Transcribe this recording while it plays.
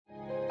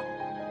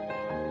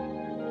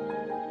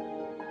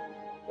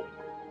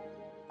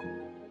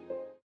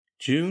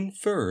June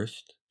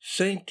 1st,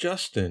 Saint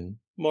Justin,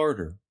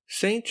 Martyr.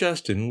 Saint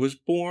Justin was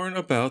born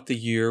about the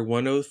year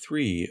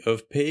 103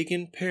 of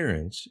pagan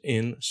parents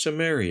in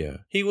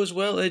Samaria. He was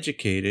well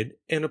educated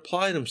and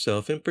applied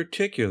himself in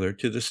particular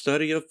to the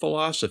study of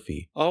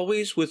philosophy,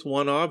 always with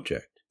one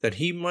object, that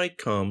he might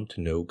come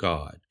to know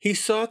God. He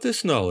sought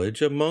this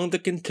knowledge among the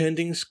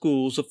contending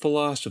schools of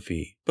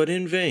philosophy, but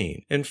in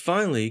vain, and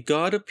finally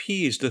God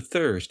appeased the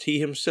thirst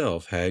he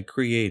himself had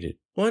created.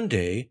 One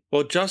day,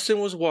 while Justin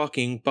was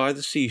walking by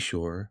the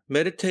seashore,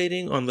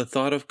 meditating on the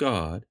thought of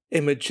God,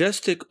 a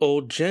majestic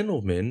old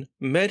gentleman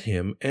met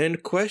him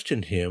and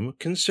questioned him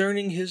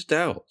concerning his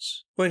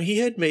doubts. When he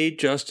had made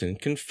Justin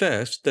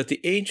confess that the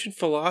ancient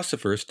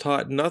philosophers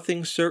taught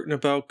nothing certain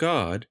about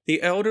God,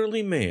 the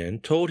elderly man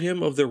told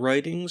him of the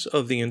writings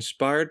of the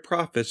inspired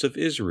prophets of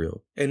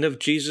Israel and of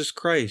Jesus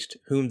Christ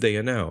whom they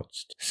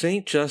announced.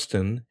 Saint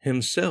Justin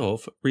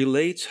himself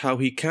relates how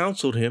he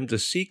counseled him to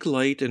seek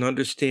light and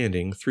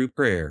understanding through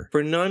prayer.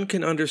 For none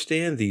can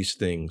understand these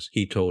things,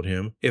 he told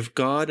him, if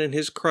God and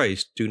his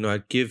Christ do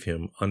not give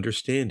him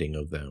understanding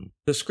of them.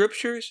 The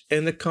scriptures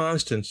and the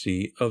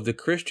constancy of the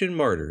Christian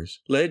martyrs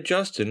led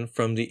Justin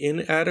from the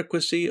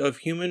inadequacy of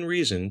human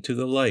reason to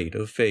the light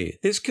of faith.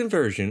 His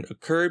conversion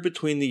occurred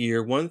between the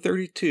year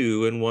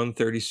 132 and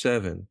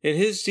 137. In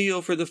his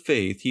zeal for the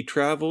faith, he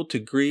traveled to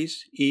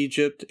Greece,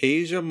 Egypt,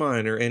 Asia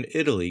Minor, and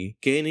Italy,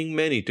 gaining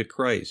many to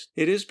Christ.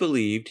 It is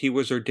believed he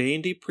was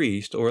ordained a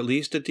priest or at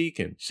least a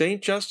deacon.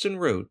 St. Justin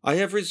wrote, "I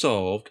have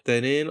resolved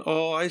that in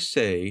all I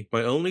say,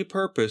 my only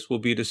purpose will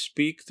be to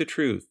speak the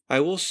truth. I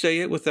will say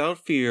it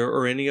without fear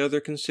or any other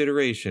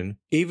consideration,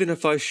 even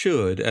if I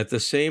should at the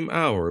same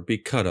hour be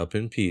cut up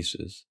in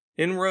pieces."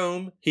 In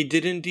Rome, he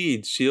did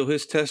indeed seal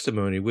his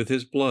testimony with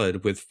his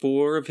blood with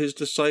 4 of his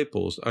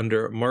disciples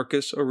under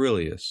Marcus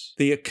Aurelius.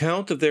 The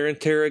account of their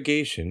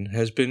interrogation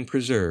has been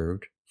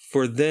preserved,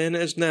 for then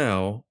as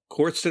now,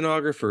 court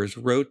stenographers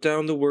wrote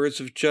down the words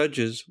of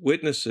judges,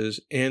 witnesses,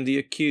 and the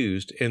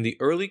accused, and the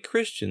early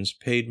Christians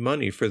paid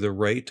money for the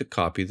right to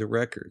copy the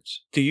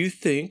records. "Do you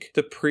think,"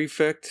 the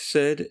prefect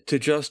said to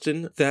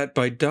Justin, "that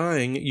by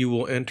dying you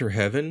will enter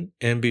heaven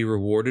and be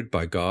rewarded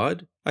by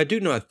God?" "I do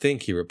not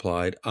think," he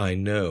replied, "I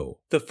know."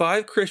 The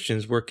 5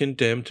 Christians were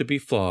condemned to be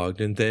flogged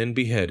and then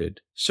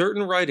beheaded.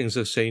 Certain writings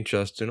of St.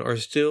 Justin are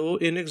still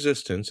in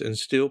existence and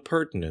still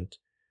pertinent.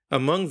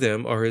 Among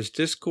them are his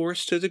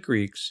Discourse to the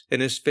Greeks and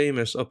his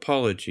famous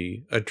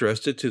Apology,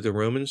 addressed to the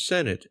Roman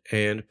Senate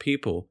and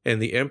people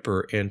and the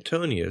Emperor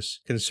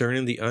Antonius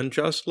concerning the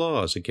unjust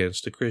laws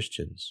against the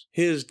Christians.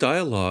 His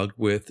Dialogue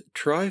with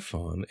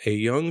Tryphon, a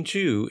young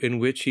Jew, in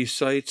which he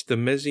cites the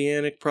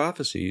Messianic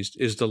prophecies,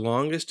 is the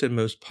longest and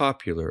most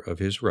popular of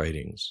his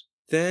writings.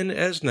 Then,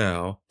 as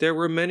now, there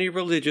were many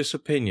religious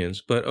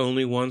opinions, but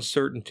only one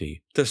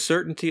certainty, the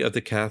certainty of the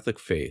Catholic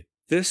faith.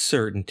 This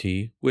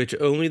certainty, which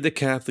only the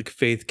Catholic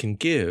faith can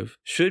give,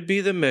 should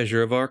be the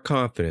measure of our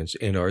confidence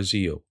and our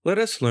zeal. Let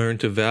us learn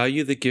to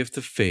value the gift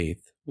of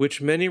faith, which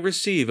many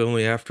receive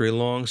only after a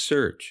long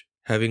search,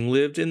 having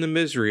lived in the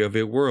misery of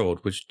a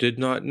world which did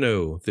not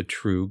know the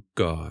true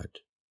God.